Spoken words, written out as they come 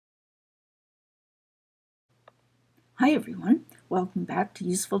Hi everyone, welcome back to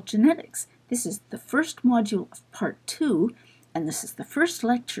Useful Genetics. This is the first module of part 2, and this is the first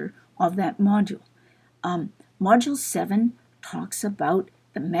lecture of that module. Module 7 talks about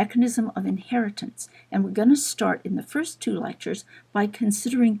the mechanism of inheritance, and we're going to start in the first two lectures by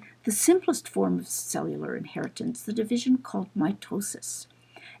considering the simplest form of cellular inheritance, the division called mitosis.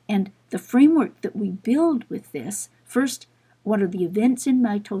 And the framework that we build with this, first, what are the events in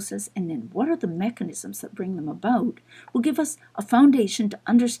mitosis, and then what are the mechanisms that bring them about, will give us a foundation to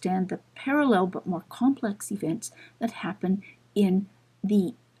understand the parallel but more complex events that happen in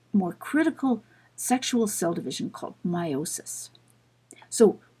the more critical sexual cell division called meiosis.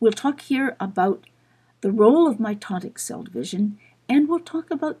 So we'll talk here about the role of mitotic cell division, and we'll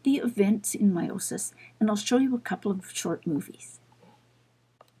talk about the events in meiosis, and I'll show you a couple of short movies.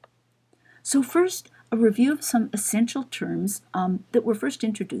 So first, a review of some essential terms that were first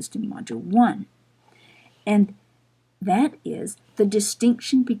introduced in Module 1. And that is the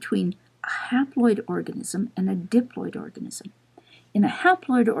distinction between a haploid organism and a diploid organism. In a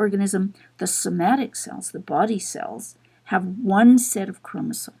haploid organism, the somatic cells, the body cells, have one set of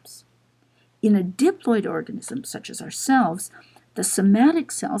chromosomes. In a diploid organism, such as ourselves, the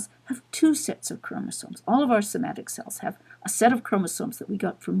somatic cells have two sets of chromosomes. All of our somatic cells have a set of chromosomes that we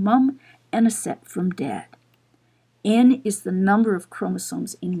got from mom and a set from dad. N is the number of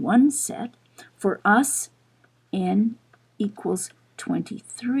chromosomes in one set. For us, N equals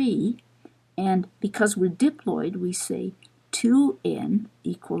 23, and because we're diploid, we say 2N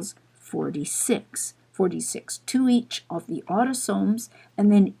equals 46. 46, two each of the autosomes,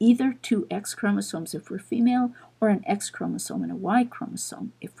 and then either two X chromosomes if we're female, or an X chromosome and a Y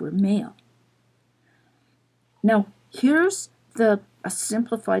chromosome if we're male. Now, here's a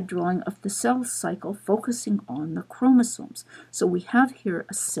simplified drawing of the cell cycle focusing on the chromosomes. So we have here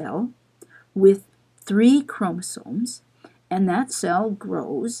a cell with 3 chromosomes, and that cell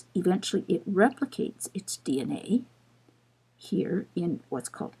grows. Eventually it replicates its DNA here in what's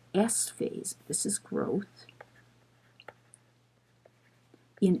called S phase. This is growth.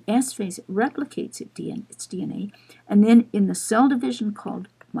 In S phase, it replicates its DNA, and then in the cell division called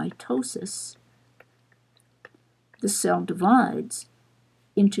mitosis, the cell divides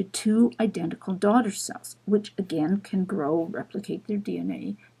into 2 identical daughter cells, which again can grow, replicate their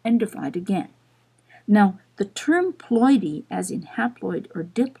DNA, and divide again. Now, the term ploidy, as in haploid or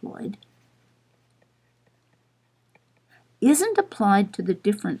diploid, isn't applied to the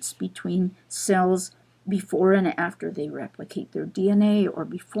difference between cells before and after they replicate their DNA or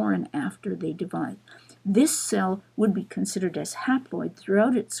before and after they divide. This cell would be considered as haploid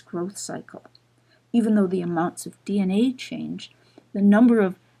throughout its growth cycle. Even though the amounts of DNA change, the number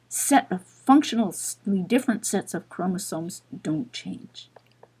of functionally different sets of chromosomes don't change.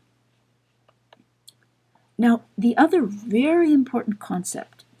 Now, the other very important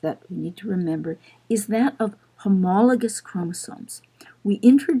concept that we need to remember is that of homologous chromosomes. We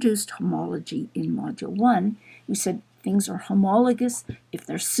introduced homology in Module 1. We said things are homologous if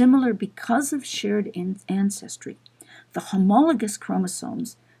they're similar because of shared ancestry. The homologous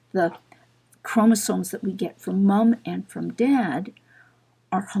chromosomes, the chromosomes that we get from mom and from dad,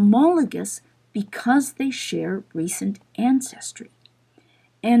 are homologous because they share recent ancestry.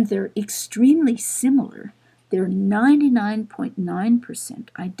 And they're extremely similar. They're 99.9%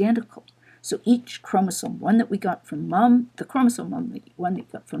 identical. So each chromosome, one that we got from mom, the chromosome one that we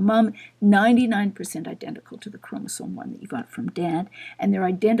got from mom, 99% identical to the chromosome one that you got from dad. And they're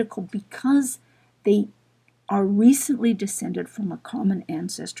identical because they are recently descended from a common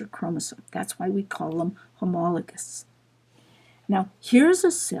ancestor chromosome. That's why we call them homologous. Now, here's a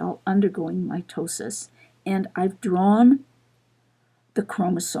cell undergoing mitosis, and I've drawn the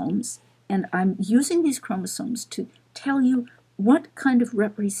chromosomes, and I'm using these chromosomes to tell you what kind of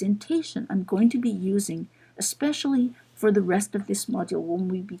representation I'm going to be using, especially for the rest of this module when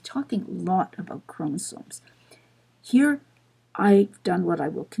we'll be talking a lot about chromosomes. Here, I've done what I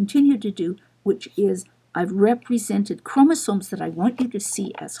will continue to do, which is I've represented chromosomes that I want you to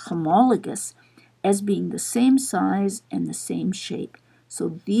see as homologous as being the same size and the same shape.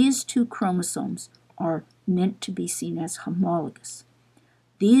 So these 2 chromosomes are meant to be seen as homologous.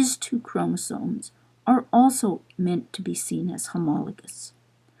 These 2 chromosomes are also meant to be seen as homologous.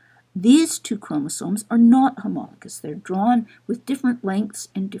 These 2 chromosomes are not homologous. They're drawn with different lengths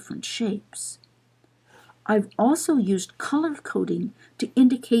and different shapes. I've also used color coding to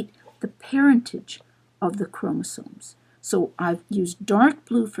indicate the parentage of the chromosomes. So I've used dark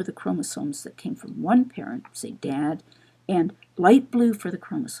blue for the chromosomes that came from one parent, say dad, and light blue for the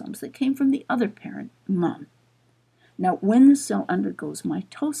chromosomes that came from the other parent, mom. Now, when the cell undergoes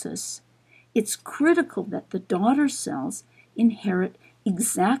mitosis, it's critical that the daughter cells inherit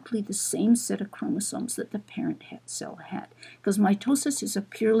exactly the same set of chromosomes that the parent cell had, because mitosis is a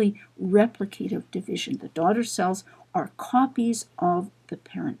purely replicative division. The daughter cells are copies of the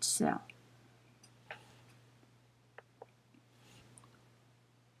parent cell.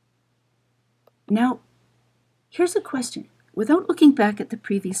 Now, here's a question. Without looking back at the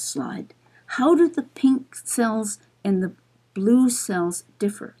previous slide, how do the pink cells and the blue cells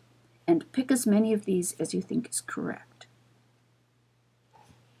differ? And pick as many of these as you think is correct.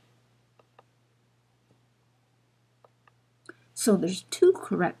 So there's two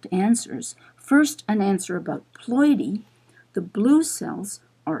correct answers. First, an answer about ploidy. The blue cells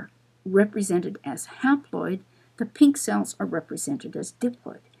are represented as haploid. The pink cells are represented as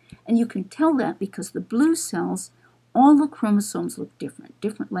diploid. And you can tell that because the blue cells, all the chromosomes look different,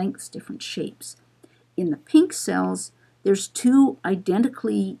 different lengths, different shapes. In the pink cells, there's two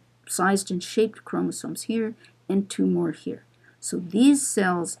identically sized and shaped chromosomes here and two more here. So these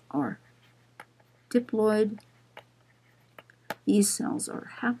cells are diploid, these cells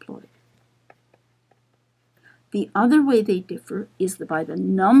are haploid. The other way they differ is by the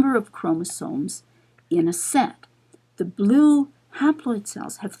number of chromosomes in a set. The blue haploid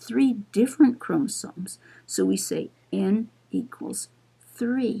cells have 3 different chromosomes, so we say N equals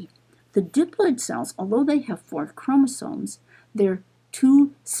 3. The diploid cells, although they have 4 chromosomes, they're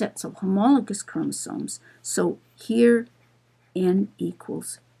 2 sets of homologous chromosomes, so here N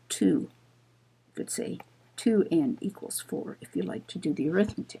equals 2. You could say 2N equals 4 if you like to do the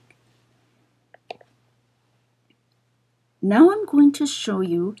arithmetic. Now I'm going to show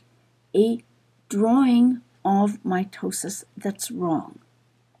you a drawing of mitosis that's wrong.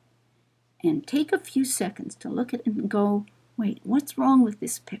 And take a few seconds to look at it and go, wait, what's wrong with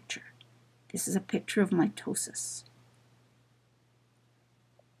this picture? This is a picture of mitosis.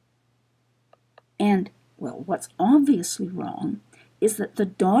 And, well, what's obviously wrong is that the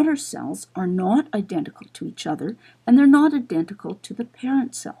daughter cells are not identical to each other, and they're not identical to the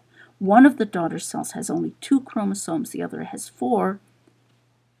parent cell. One of the daughter cells has only 2 chromosomes, the other has 4,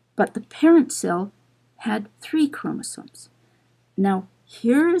 but the parent cell had 3 chromosomes. Now,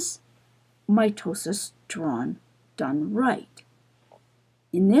 here's mitosis done right.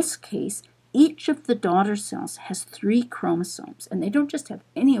 In this case, each of the daughter cells has 3 chromosomes, and they don't just have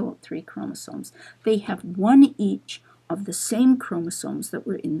any old 3 chromosomes, they have 1 each of the same chromosomes that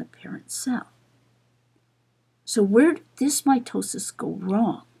were in the parent cell. So where did this mitosis go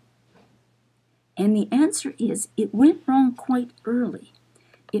wrong? And the answer is it went wrong quite early.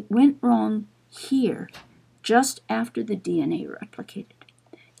 It went wrong here, just after the DNA replicated.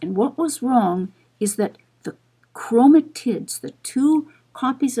 And what was wrong is that the chromatids, the 2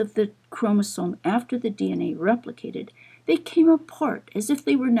 copies of the chromosome after the DNA replicated, they came apart as if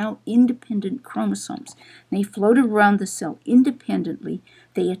they were now independent chromosomes. They floated around the cell independently.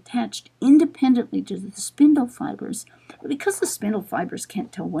 They attached independently to the spindle fibers. But because the spindle fibers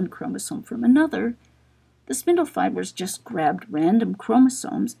can't tell one chromosome from another, the spindle fibers just grabbed random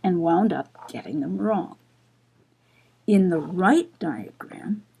chromosomes and wound up getting them wrong. In the right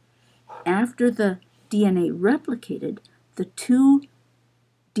diagram, after the DNA replicated, the 2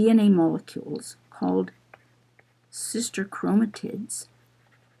 DNA molecules called sister chromatids,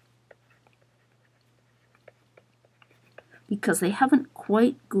 because they haven't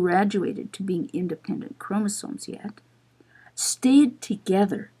quite graduated to being independent chromosomes yet, stayed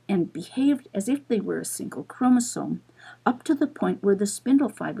together and behaved as if they were a single chromosome up to the point where the spindle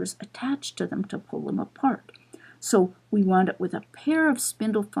fibers attached to them to pull them apart. So we wound up with a pair of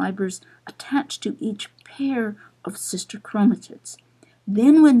spindle fibers attached to each pair of sister chromatids.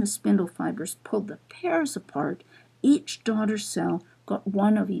 Then when the spindle fibers pulled the pairs apart, each daughter cell got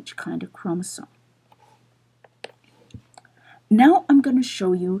 1 of each kind of chromosome. Now I'm going to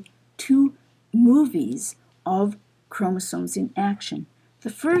show you 2 movies of chromosomes in action. The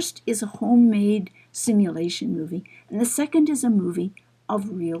first is a homemade simulation movie, and the second is a movie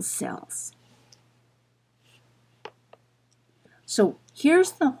of real cells. So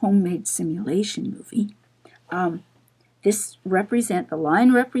here's the homemade simulation movie. The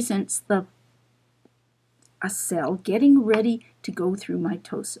line represents a cell getting ready to go through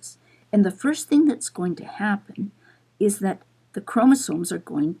mitosis. And the first thing that's going to happen is that the chromosomes are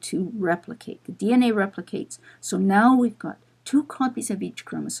going to replicate. The DNA replicates. So now we've got 2 copies of each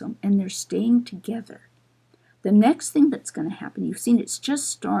chromosome, and they're staying together. The next thing that's going to happen, you've seen it's just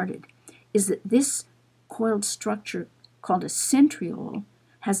started, is that this coiled structure called a centriole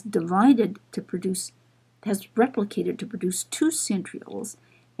has replicated to produce 2 centrioles,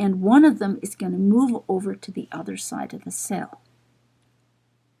 and one of them is going to move over to the other side of the cell.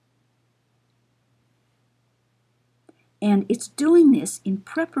 And it's doing this in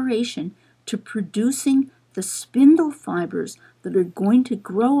preparation to producing the spindle fibers that are going to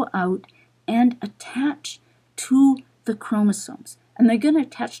grow out and attach to the chromosomes. And they're going to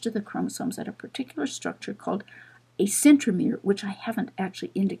attach to the chromosomes at a particular structure called a centromere, which I haven't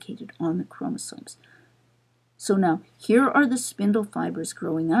actually indicated on the chromosomes. So now, here are the spindle fibers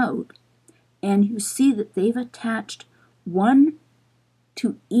growing out, and you see that they've attached one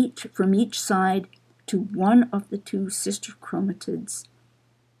to each, from each side, to one of the two sister chromatids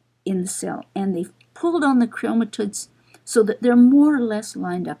in the cell. And they've pulled on the chromatids so that they're more or less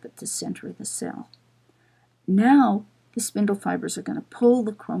lined up at the center of the cell. Now, the spindle fibers are going to pull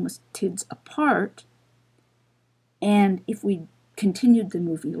the chromatids apart, and if we continued the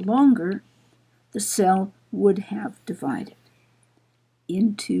movie longer, the cell would have divided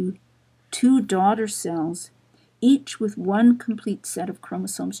into two daughter cells, each with one complete set of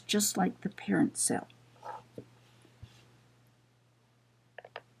chromosomes, just like the parent cell.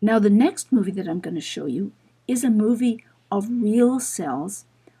 Now, the next movie that I'm going to show you is a movie of real cells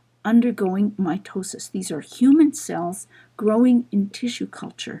undergoing mitosis. These are human cells growing in tissue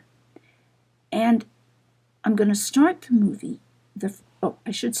culture. And I'm going to start the movie.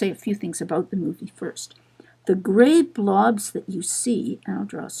 I should say a few things about the movie first. The gray blobs that you see, and I'll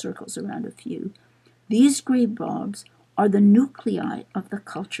draw circles around a few, these gray blobs are the nuclei of the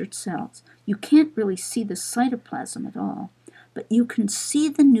cultured cells. You can't really see the cytoplasm at all, but you can see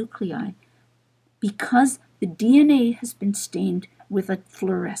the nuclei because the DNA has been stained with a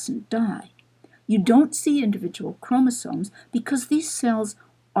fluorescent dye. You don't see individual chromosomes because these cells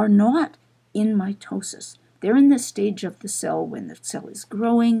are not in mitosis. They're in the stage of the cell when the cell is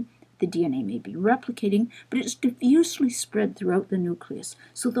growing. The DNA may be replicating, but it's diffusely spread throughout the nucleus,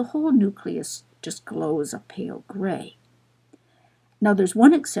 so the whole nucleus just glows a pale gray. Now, there's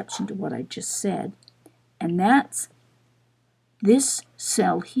one exception to what I just said, and that's this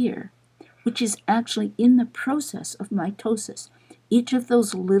cell here, which is actually in the process of mitosis. Each of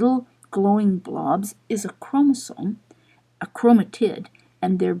those little glowing blobs is a chromosome, a chromatid,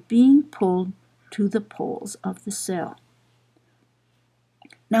 and they're being pulled to the poles of the cell.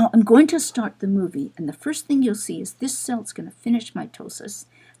 Now, I'm going to start the movie, and the first thing you'll see is this cell's going to finish mitosis.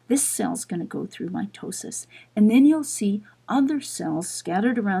 This cell's going to go through mitosis, and then you'll see other cells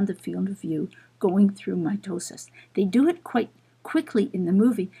scattered around the field of view going through mitosis. They do it quite quickly in the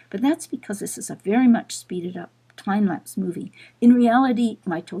movie, but that's because this is a very much speeded up time-lapse movie. In reality,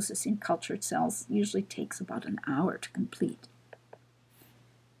 mitosis in cultured cells usually takes about an hour to complete.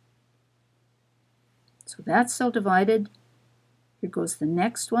 So that's cell divided. Here goes the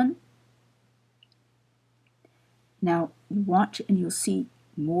next one. Now you watch and you'll see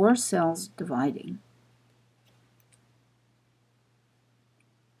more cells dividing.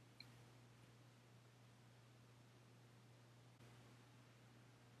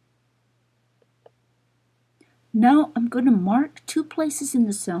 Now I'm going to mark two places in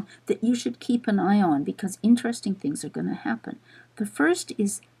the cell that you should keep an eye on because interesting things are going to happen. The first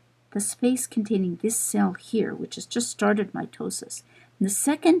is the space containing this cell here, which has just started mitosis. And the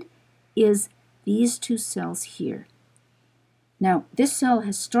second is these two cells here. Now, this cell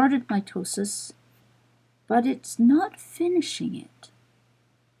has started mitosis, but it's not finishing it.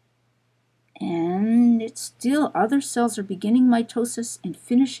 And it's still, other cells are beginning mitosis and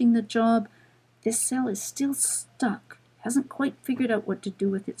finishing the job. This cell is still stuck, hasn't quite figured out what to do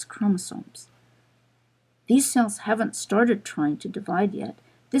with its chromosomes. These cells haven't started trying to divide yet.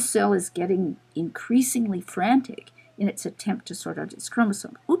 This cell is getting increasingly frantic in its attempt to sort out its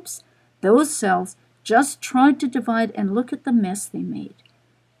chromosome. Oops, those cells just tried to divide and look at the mess they made.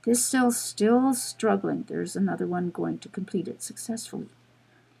 This cell's still struggling. There's another one going to complete it successfully.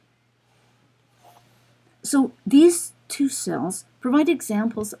 So these two cells provide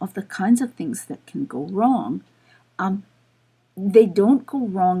examples of the kinds of things that can go wrong. They don't go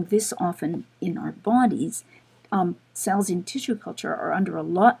wrong this often in our bodies. Cells in tissue culture are under a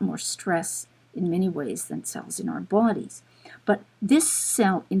lot more stress in many ways than cells in our bodies. But this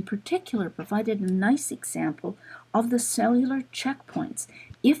cell in particular provided a nice example of the cellular checkpoints.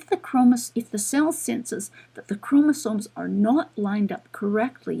 If the cell senses that the chromosomes are not lined up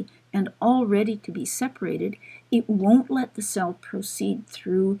correctly and all ready to be separated, it won't let the cell proceed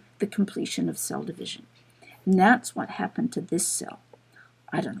through the completion of cell division. And that's what happened to this cell.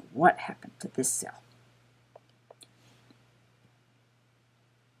 I don't know what happened to this cell.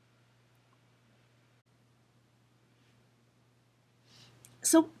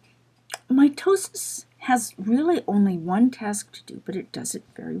 So mitosis has really only one task to do, but it does it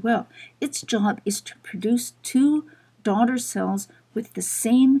very well. Its job is to produce two daughter cells with the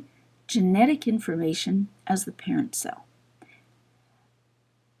same genetic information as the parent cell.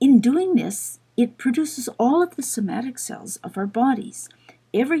 In doing this, it produces all of the somatic cells of our bodies.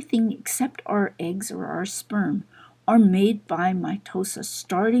 Everything except our eggs or our sperm are made by mitosis,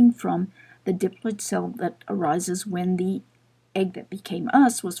 starting from the diploid cell that arises when the egg that became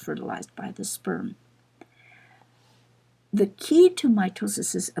us was fertilized by the sperm. The key to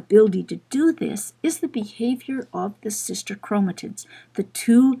mitosis's ability to do this is the behavior of the sister chromatids, the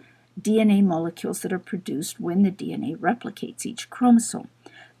two DNA molecules that are produced when the DNA replicates each chromosome.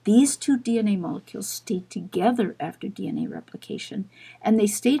 These two DNA molecules stay together after DNA replication, and they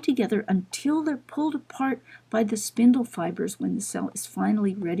stay together until they're pulled apart by the spindle fibers when the cell is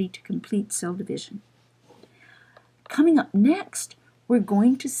finally ready to complete cell division. Coming up next, we're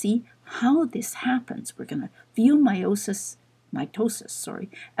going to see how this happens. We're going to view mitosis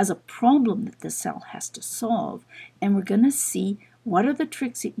as a problem that the cell has to solve, and we're going to see what are the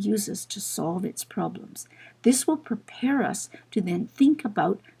tricks it uses to solve its problems. This will prepare us to then think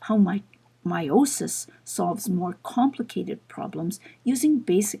about how meiosis solves more complicated problems using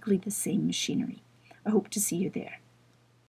basically the same machinery. I hope to see you there.